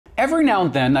Every now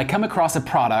and then I come across a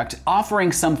product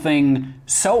offering something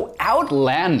so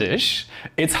outlandish,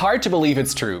 it's hard to believe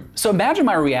it's true. So imagine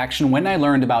my reaction when I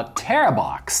learned about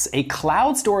TeraBox, a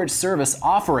cloud storage service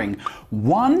offering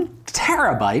 1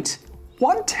 terabyte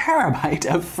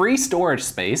of free storage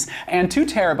space and 2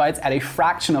 terabytes at a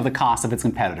fraction of the cost of its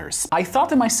competitors. I thought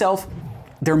to myself,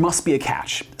 there must be a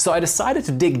catch. So I decided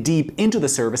to dig deep into the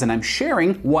service, and I'm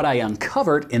sharing what I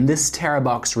uncovered in this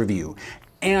TeraBox review.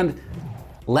 And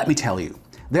let me tell you,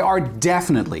 there are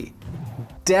definitely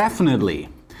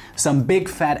some big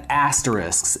fat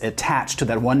asterisks attached to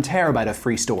that 1 terabyte of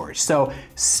free storage. So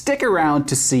stick around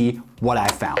to see what I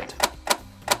found.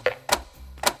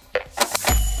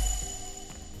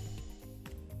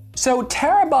 So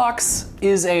TeraBox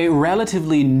is a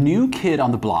relatively new kid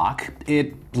on the block.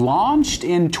 It launched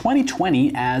in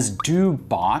 2020 as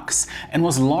DoBox and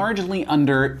was largely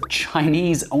under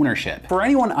Chinese ownership. For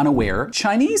anyone unaware,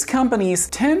 Chinese companies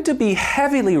tend to be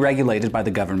heavily regulated by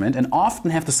the government and often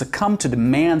have to succumb to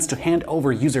demands to hand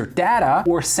over user data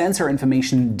or censor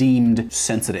information deemed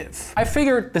sensitive. I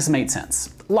figured this made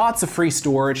sense. Lots of free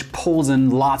storage pulls in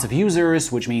lots of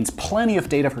users, which means plenty of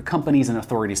data for companies and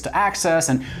authorities to access,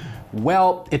 and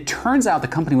well, it turns out the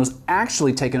company was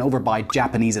actually taken over by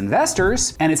Japanese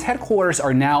investors, and its headquarters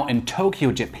are now in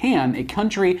Tokyo, Japan, a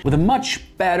country with a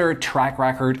much better track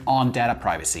record on data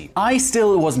privacy. I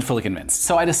still wasn't fully convinced,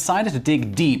 so I decided to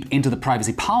dig deep into the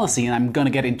privacy policy, and I'm gonna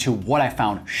get into what I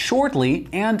found shortly,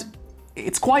 and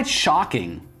it's quite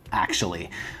shocking, actually.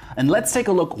 And let's take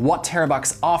a look what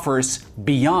TeraBox offers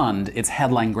beyond its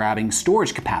headline-grabbing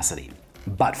storage capacity.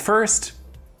 But first,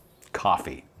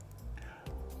 coffee.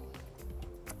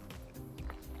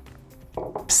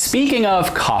 Speaking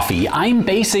of coffee, I'm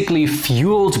basically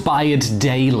fueled by it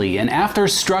daily, and after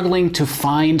struggling to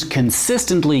find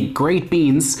consistently great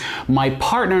beans, my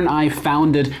partner and I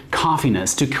founded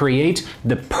Coffeeness to create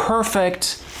the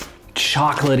perfect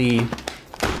chocolatey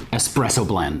espresso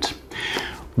blend.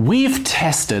 We've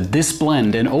tested this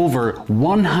blend in over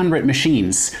 100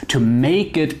 machines to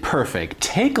make it perfect.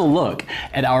 Take a look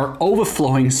at our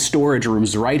overflowing storage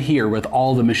rooms right here with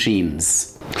all the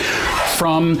machines.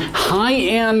 From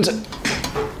high-end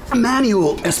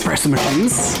manual espresso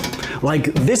machines,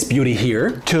 like this beauty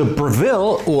here, to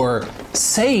Breville or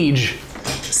Sage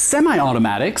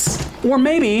semi-automatics, or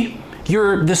maybe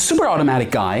you're the super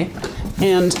automatic guy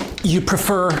and you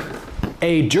prefer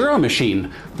a Duro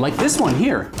machine like this one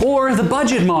here, or the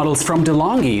budget models from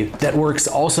DeLonghi that works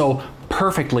also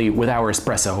perfectly with our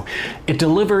espresso. It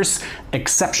delivers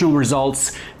exceptional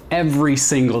results every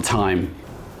single time.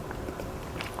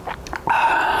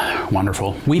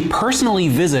 Wonderful. We personally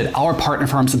visit our partner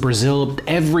farms in Brazil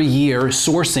every year,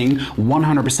 sourcing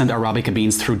 100% Arabica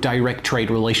beans through direct trade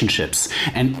relationships.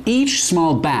 And each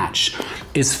small batch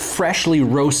is freshly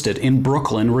roasted in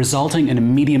Brooklyn, resulting in a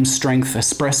medium strength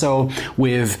espresso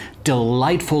with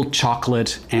delightful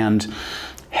chocolate and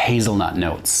hazelnut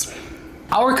notes.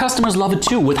 Our customers love it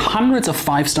too, with hundreds of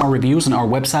 5-star reviews on our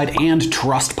website and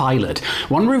Trustpilot.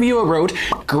 One reviewer wrote,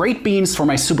 "Great beans for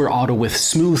my super auto with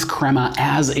smooth crema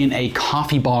as in a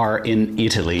coffee bar in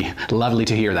Italy." Lovely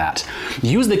to hear that.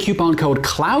 Use the coupon code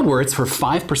CLOUDWORDS for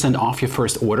 5% off your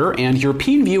first order, and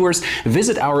European viewers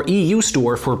visit our EU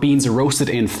store for beans roasted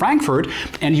in Frankfurt,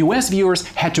 and US viewers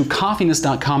head to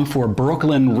coffeeness.com for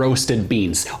Brooklyn roasted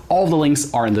beans. All the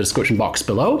links are in the description box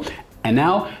below. And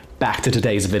now, back to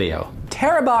today's video.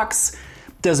 TeraBox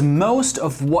does most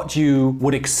of what you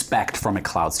would expect from a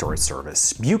cloud storage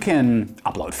service. You can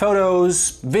upload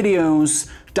photos, videos,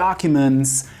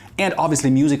 documents, and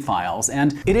obviously music files.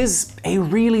 And it is a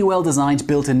really well-designed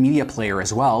built-in media player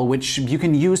as well, which you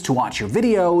can use to watch your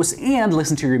videos and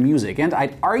listen to your music. And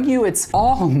I'd argue it's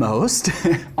almost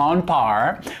on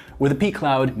par with a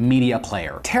pCloud media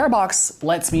player. TeraBox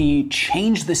lets me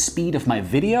change the speed of my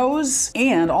videos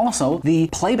and also the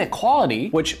playback quality,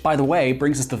 which, by the way,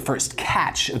 brings us to the first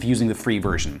catch of using the free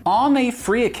version. On a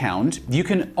free account, you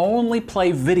can only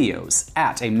play videos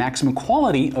at a maximum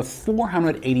quality of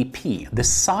 480p. The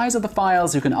size of the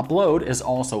files you can upload is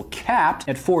also capped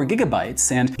at 4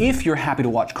 gigabytes, and if you're happy to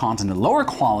watch content in lower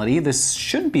quality, this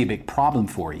shouldn't be a big problem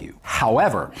for you.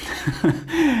 However,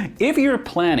 if you're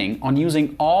planning on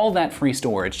using all that free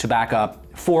storage to back up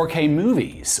 4K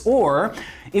movies, or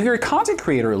if you're a content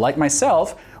creator like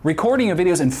myself, recording your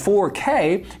videos in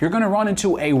 4K, you're going to run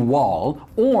into a wall,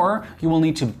 or you will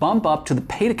need to bump up to the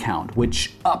paid account,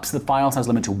 which ups the file size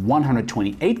limit to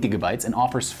 128 gigabytes and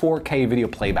offers 4K video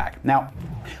playback. Now,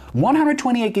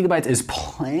 128 gigabytes is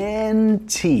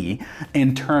plenty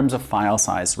in terms of file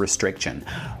size restriction.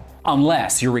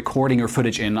 Unless you're recording your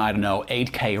footage in, I don't know,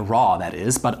 8K RAW, that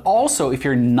is. But also, if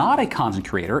you're not a content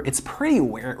creator, it's pretty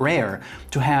rare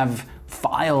to have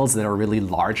files that are really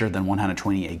larger than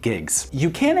 128 gigs.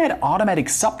 You can add automatic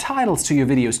subtitles to your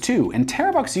videos too, and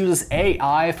TeraBox uses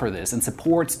AI for this and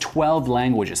supports 12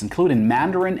 languages, including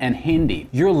Mandarin and Hindi.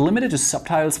 You're limited to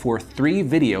subtitles for 3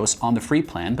 videos on the free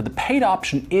plan, but the paid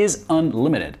option is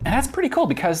unlimited. And that's pretty cool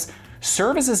because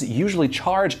services usually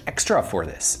charge extra for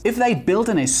this. If they built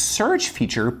in a search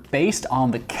feature based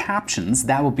on the captions,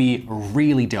 that would be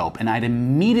really dope, and I'd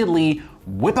immediately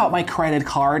whip out my credit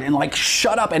card and like,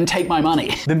 shut up and take my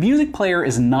money. The music player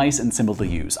is nice and simple to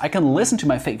use. I can listen to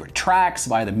my favorite tracks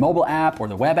via the mobile app or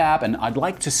the web app, and I'd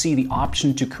like to see the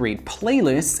option to create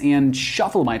playlists and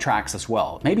shuffle my tracks as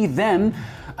well. Maybe then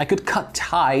I could cut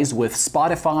ties with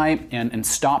Spotify and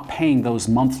stop paying those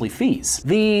monthly fees.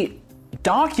 The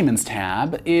Documents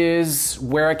tab is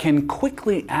where I can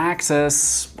quickly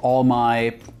access all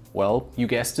my, well, you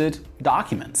guessed it,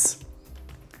 documents.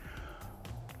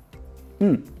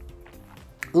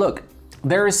 Look,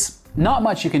 there's not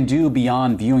much you can do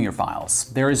beyond viewing your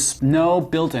files. There's no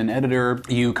built-in editor.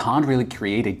 You can't really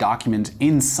create a document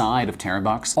inside of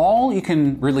TeraBox. All you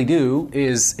can really do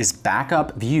is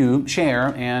backup, view,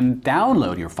 share, and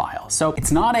download your file. So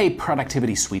it's not a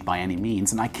productivity suite by any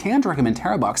means, and I can't recommend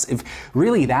TeraBox if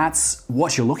really that's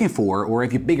what you're looking for, or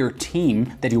if you have a bigger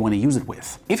team that you want to use it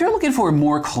with. If you're looking for a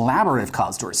more collaborative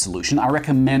cloud storage solution, I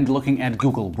recommend looking at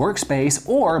Google Workspace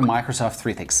or Microsoft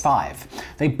 365.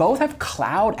 They both have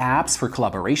cloud apps for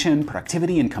collaboration,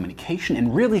 productivity, and communication,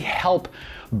 and really help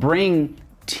bring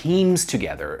teams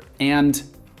together. And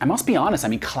I must be honest, I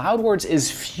mean, CloudWorks is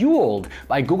fueled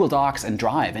by Google Docs and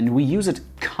Drive, and we use it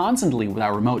constantly with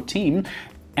our remote team,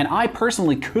 and I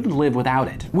personally couldn't live without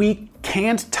it. We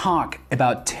can't talk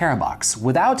about TeraBox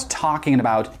without talking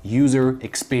about user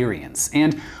experience.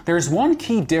 And there's one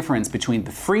key difference between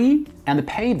the free and the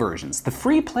paid versions. The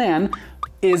free plan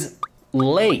is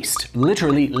laced,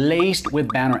 literally laced with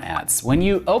banner ads. When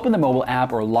you open the mobile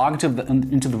app or log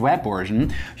into the web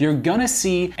version, you're gonna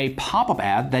see a pop-up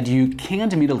ad that you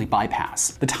can't immediately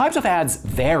bypass. The types of ads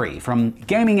vary from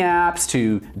gaming apps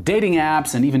to dating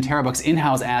apps and even TeraBox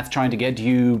in-house ads trying to get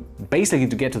you basically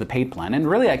to get to the paid plan. And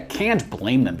really, I can't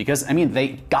blame them because, I mean,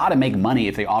 they gotta make money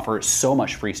if they offer so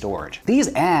much free storage.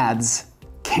 These ads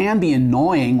can be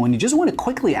annoying when you just want to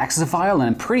quickly access a file, and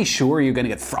I'm pretty sure you're going to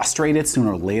get frustrated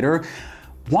sooner or later.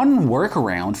 One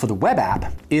workaround for the web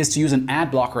app is to use an ad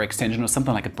blocker extension or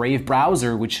something like a Brave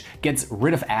browser, which gets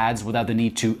rid of ads without the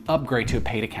need to upgrade to a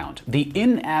paid account. The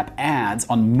in-app ads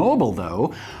on mobile,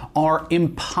 though, are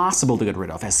impossible to get rid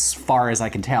of as far as I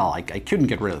can tell. I couldn't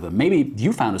get rid of them. Maybe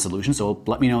you found a solution, so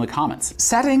let me know in the comments.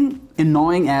 Setting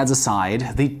annoying ads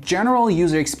aside, the general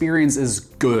user experience is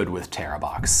good with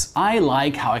TeraBox. I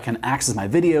like how I can access my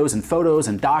videos and photos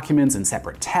and documents in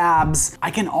separate tabs.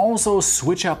 I can also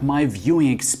switch up my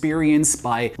viewing experience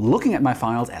by looking at my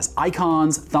files as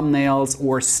icons, thumbnails,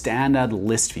 or standard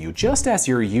list view, just as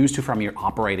you're used to from your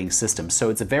operating system, so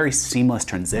it's a very seamless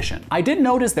transition. I did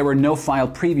notice there were no file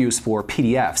previews for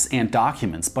PDFs and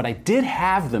documents, but I did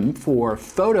have them for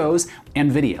photos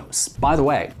and videos. By the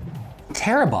way,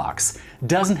 TeraBox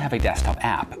doesn't have a desktop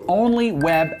app, only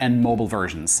web and mobile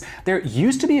versions. There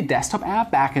used to be a desktop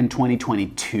app back in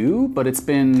 2022, but it's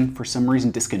been, for some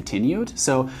reason, discontinued.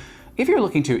 So if you're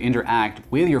looking to interact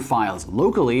with your files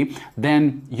locally,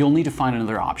 then you'll need to find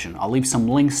another option. I'll leave some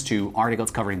links to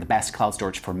articles covering the best cloud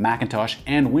storage for Macintosh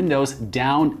and Windows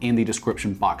down in the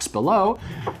description box below.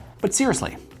 But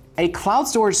seriously, a cloud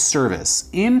storage service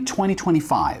in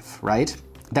 2025, right,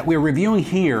 that we're reviewing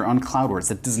here on CloudWorks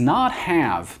that does not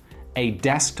have a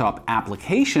desktop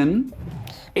application,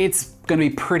 it's gonna be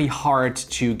pretty hard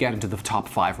to get into the top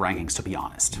 5 rankings, to be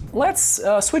honest. Let's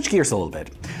switch gears a little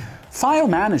bit. File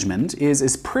management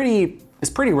is pretty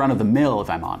run-of-the-mill, if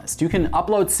I'm honest. You can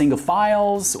upload single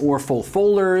files or full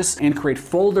folders and create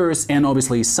folders and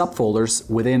obviously subfolders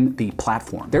within the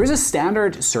platform. There is a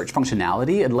standard search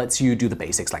functionality. It lets you do the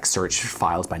basics like search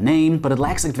files by name, but it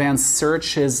lacks advanced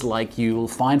searches like you'll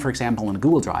find, for example, on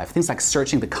Google Drive. Things like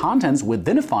searching the contents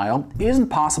within a file isn't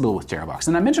possible with TeraBox.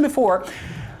 And I mentioned before,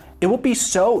 it would be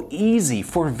so easy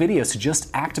for videos to just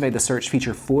activate the search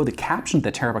feature for the caption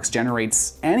that TeraBox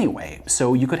generates anyway.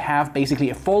 So you could have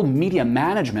basically a full media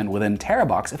management within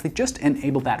TeraBox if they just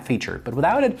enabled that feature. But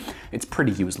without it, it's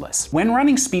pretty useless. When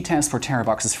running speed tests for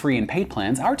TeraBox's free and paid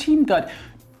plans, our team got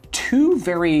 2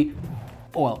 very,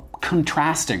 well,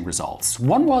 contrasting results.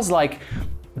 One was like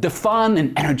the fun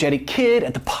and energetic kid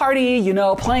at the party, you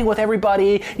know, playing with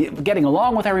everybody, getting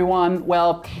along with everyone,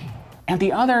 well, and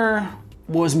the other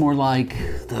was more like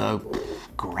the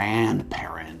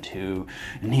grandparent who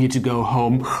needed to go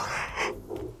home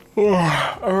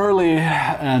early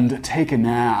and take a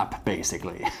nap,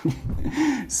 basically.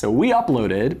 So we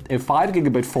uploaded a 5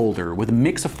 gigabit folder with a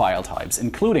mix of file types,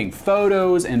 including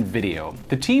photos and video.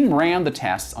 The team ran the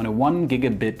tests on a 1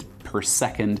 gigabit per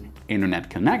second internet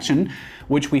connection,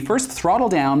 which we first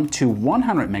throttled down to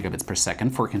 100 megabits per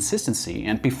second for consistency,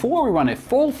 and before we run a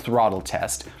full throttle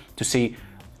test to see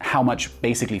how much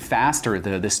basically faster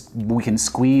we can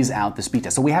squeeze out the speed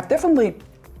test. So we have definitely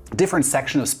different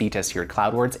section of speed tests here at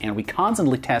CloudWords, and we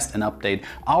constantly test and update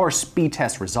our speed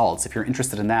test results. If you're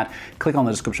interested in that, click on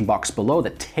the description box below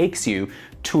that takes you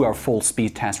to our full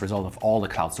speed test result of all the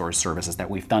cloud storage services that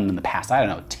we've done in the past, I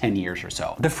don't know, 10 years or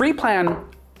so. The free plan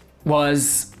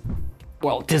was,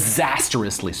 well,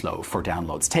 disastrously slow for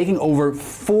downloads, taking over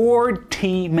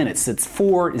 40 minutes. It's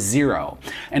 40.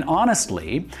 And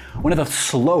honestly, one of the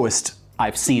slowest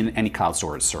I've seen any cloud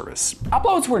storage service.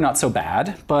 Uploads were not so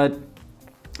bad, but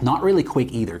not really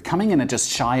quick either, coming in at just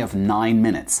shy of 9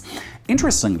 minutes.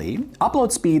 Interestingly,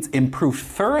 upload speeds improved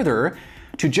further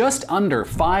to just under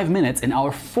 5 minutes in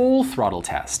our full throttle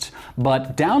test,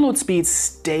 but download speeds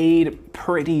stayed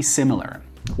pretty similar.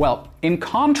 Well, in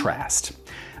contrast,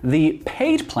 the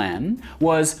paid plan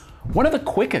was one of the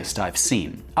quickest I've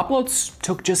seen. Uploads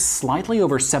took just slightly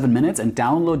over 7 minutes and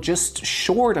download just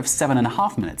short of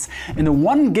 7.5 minutes. In the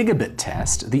 1 gigabit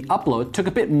test, the upload took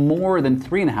a bit more than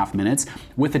 3.5 minutes,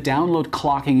 with the download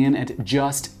clocking in at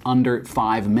just under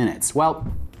 5 minutes.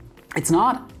 Well, it's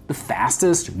not the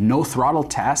fastest no throttle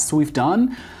tests we've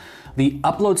done. The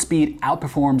upload speed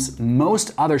outperforms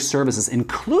most other services,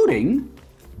 including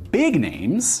big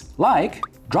names like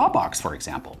Dropbox, for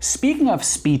example. Speaking of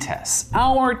speed tests,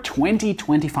 our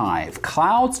 2025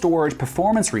 Cloud Storage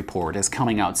Performance Report is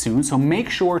coming out soon, so make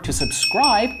sure to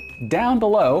subscribe down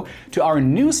below to our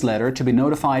newsletter to be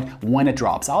notified when it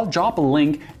drops. I'll drop a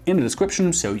link in the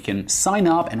description so you can sign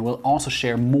up, and we'll also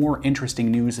share more interesting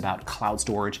news about cloud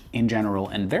storage in general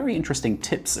and very interesting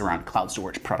tips around cloud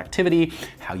storage productivity,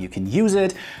 how you can use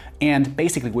it, and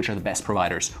basically which are the best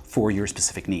providers for your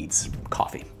specific needs.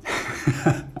 Coffee.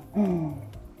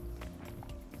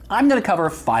 I'm going to cover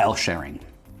file sharing.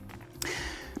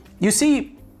 You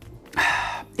see,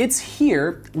 it's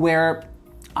here where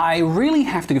I really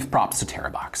have to give props to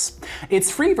TeraBox.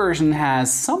 Its free version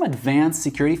has some advanced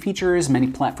security features many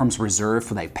platforms reserve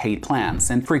for their paid plans.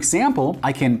 And for example,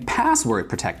 I can password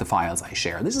protect the files I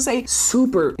share. This is a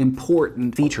super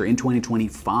important feature in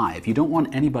 2025. You don't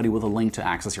want anybody with a link to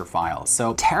access your files.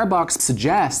 So TeraBox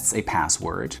suggests a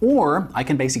password, or I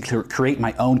can basically create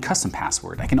my own custom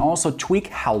password. I can also tweak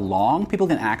how long people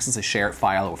can access a shared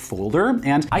file or folder,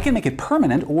 and I can make it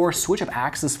permanent or switch up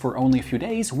access for only a few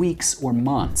days, weeks, or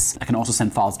months. I can also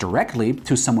send files directly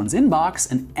to someone's inbox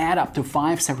and add up to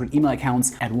 5 separate email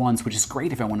accounts at once, which is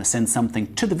great if I want to send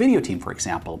something to the video team, for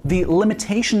example. The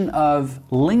limitation of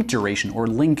link duration or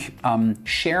link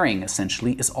sharing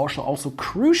essentially is also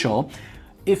crucial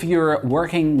if you're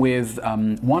working with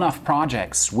one-off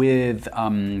projects with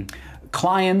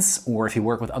clients, or if you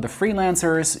work with other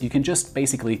freelancers. You can just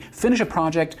basically finish a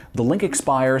project, the link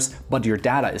expires, but your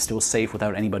data is still safe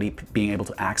without anybody being able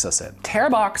to access it.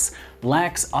 TeraBox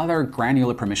lacks other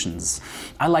granular permissions.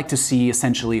 I like to see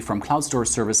essentially from cloud storage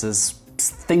services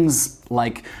things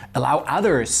like allow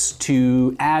others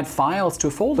to add files to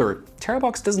a folder.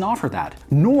 TeraBox doesn't offer that,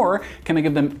 nor can I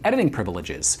give them editing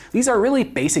privileges. These are really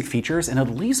basic features, and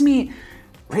it leaves me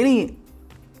really,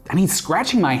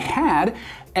 scratching my head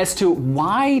as to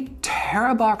why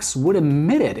TeraBox would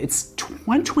admit it. It's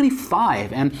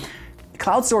 2025 and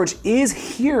cloud storage is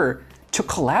here to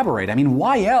collaborate.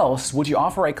 Why else would you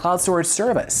offer a cloud storage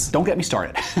service? Don't get me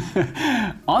started.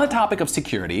 On the topic of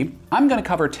security, I'm going to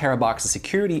cover TeraBox's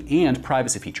security and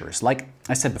privacy features. Like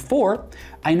I said before,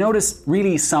 I noticed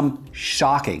really some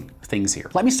shocking things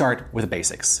here. Let me start with the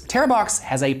basics. TeraBox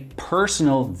has a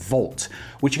personal vault,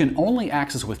 which you can only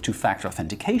access with two-factor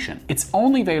authentication. It's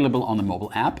only available on the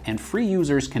mobile app, and free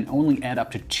users can only add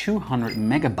up to 200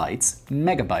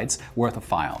 megabytes worth of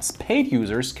files. Paid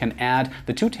users can add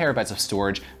the 2 terabytes of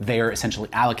storage they are essentially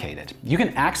allocated. You can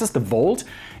access the vault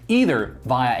either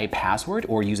via a password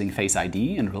or using Face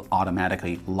ID, and it will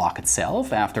automatically lock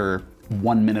itself after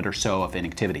 1 minute or so of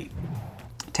inactivity.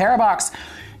 TeraBox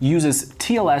uses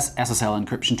TLS SSL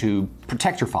encryption to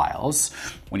protect your files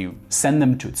when you send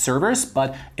them to its servers,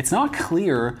 but it's not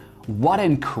clear what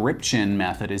encryption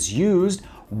method is used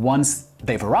once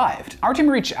they've arrived. Our team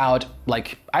reached out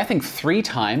I think 3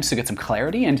 times to get some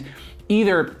clarity, and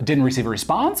either didn't receive a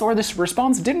response or this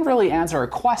response didn't really answer a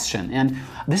question. And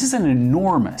this is an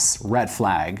enormous red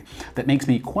flag that makes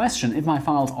me question if my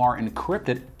files are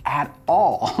encrypted at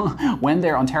all when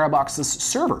they're on TeraBox's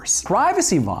servers.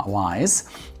 Privacy-wise,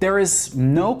 there is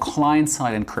no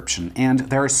client-side encryption, and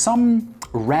there are some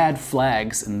red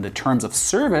flags in the terms of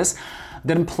service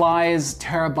that implies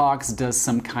TeraBox does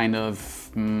some kind of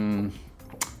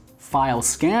file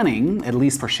scanning, at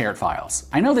least for shared files.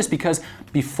 I know this because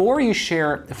before you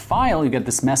share a file, you get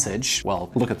this message.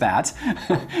 Well, look at that.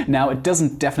 Now, it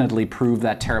doesn't definitely prove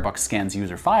that TeraBox scans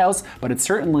user files, but it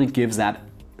certainly gives that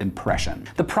impression.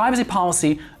 The privacy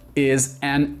policy is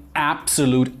an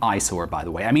absolute eyesore, by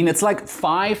the way. I mean, it's like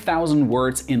 5,000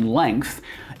 words in length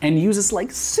and uses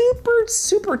like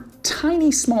super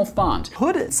tiny small font.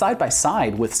 Put it side by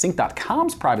side with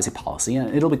Sync.com's privacy policy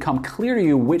and it'll become clear to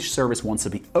you which service wants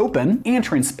to be open and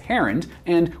transparent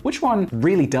and which one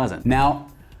really doesn't. Now,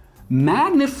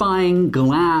 magnifying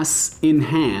glass in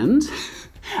hand,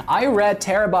 I read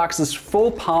TeraBox's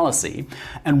full policy,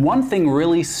 and one thing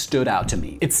really stood out to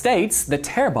me. It states that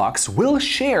TeraBox will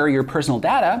share your personal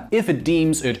data if it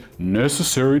deems it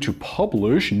necessary to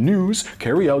publish news,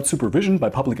 carry out supervision by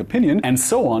public opinion, and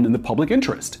so on in the public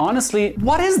interest. Honestly,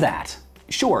 what is that?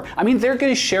 Sure, I mean, they're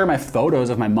gonna share my photos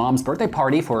of my mom's birthday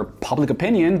party for public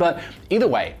opinion, but either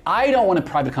way, I don't want a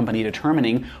private company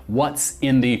determining what's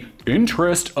in the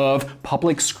interest of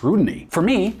public scrutiny. For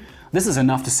me, this is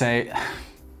enough to say,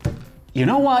 you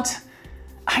know what?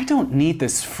 I don't need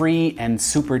this free and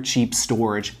super cheap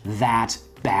storage that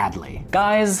badly.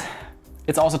 Guys,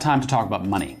 it's also time to talk about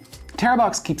money.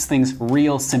 TeraBox keeps things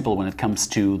real simple when it comes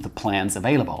to the plans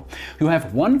available. You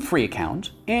have one free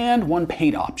account and one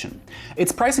paid option.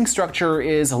 Its pricing structure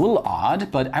is a little odd,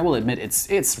 but I will admit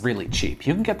it's really cheap.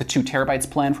 You can get the 2 terabytes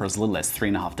plan for as little as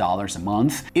 $3.50 a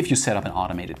month if you set up an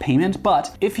automated payment,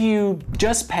 but if you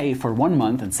just pay for 1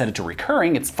 month and set it to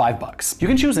recurring, it's $5. You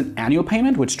can choose an annual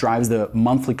payment, which drives the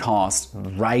monthly cost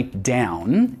right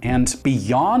down, and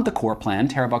beyond the core plan,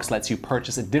 TeraBox lets you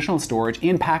purchase additional storage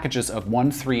in packages of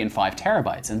 1, 3, and 5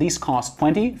 terabytes, and these cost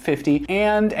 $20, $50,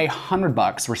 and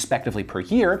 $100 respectively per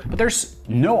year, but there's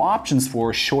no options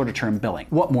for shorter term billing.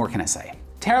 What more can I say?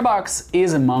 TeraBox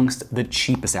is amongst the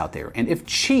cheapest out there, and if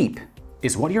cheap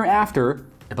is what you're after,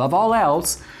 above all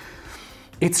else,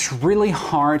 it's really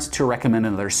hard to recommend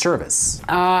another service.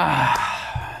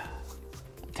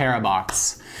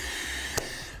 TeraBox.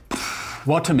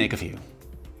 What to make of you?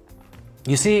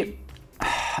 You see,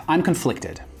 I'm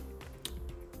conflicted.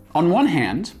 On one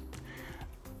hand,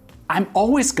 I'm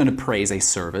always going to praise a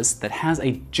service that has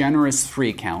a generous free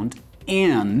account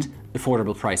and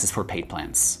affordable prices for paid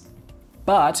plans.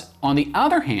 But on the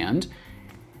other hand,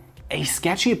 a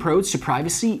sketchy approach to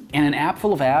privacy and an app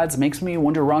full of ads makes me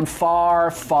want to run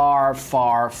far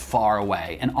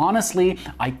away. And honestly,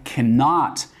 I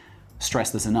cannot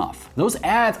stress this enough. Those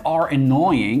ads are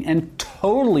annoying and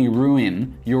totally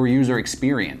ruin your user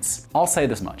experience. I'll say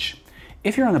this much.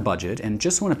 If you're on a budget and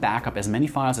just want to back up as many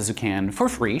files as you can for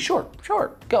free, sure,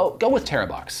 go with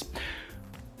TeraBox.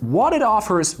 What it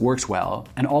offers works well,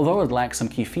 and although it lacks some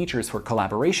key features for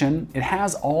collaboration, it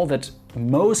has all that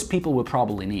most people will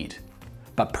probably need.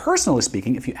 But personally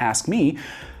speaking, if you ask me,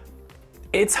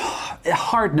 it's a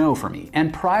hard no for me,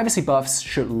 and privacy buffs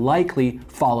should likely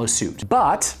follow suit.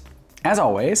 But, as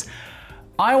always,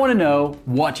 I want to know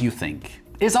what you think.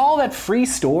 Is all that free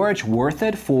storage worth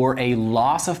it for a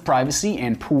loss of privacy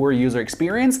and poor user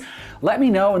experience? Let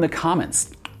me know in the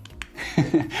comments.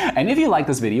 And if you like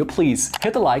this video, please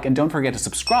hit the like and don't forget to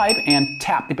subscribe and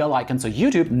tap the bell icon so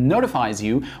YouTube notifies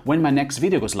you when my next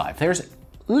video goes live. There's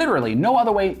literally no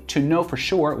other way to know for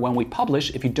sure when we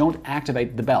publish if you don't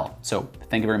activate the bell. So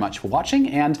thank you very much for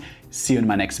watching and see you in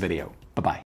my next video. Bye-bye.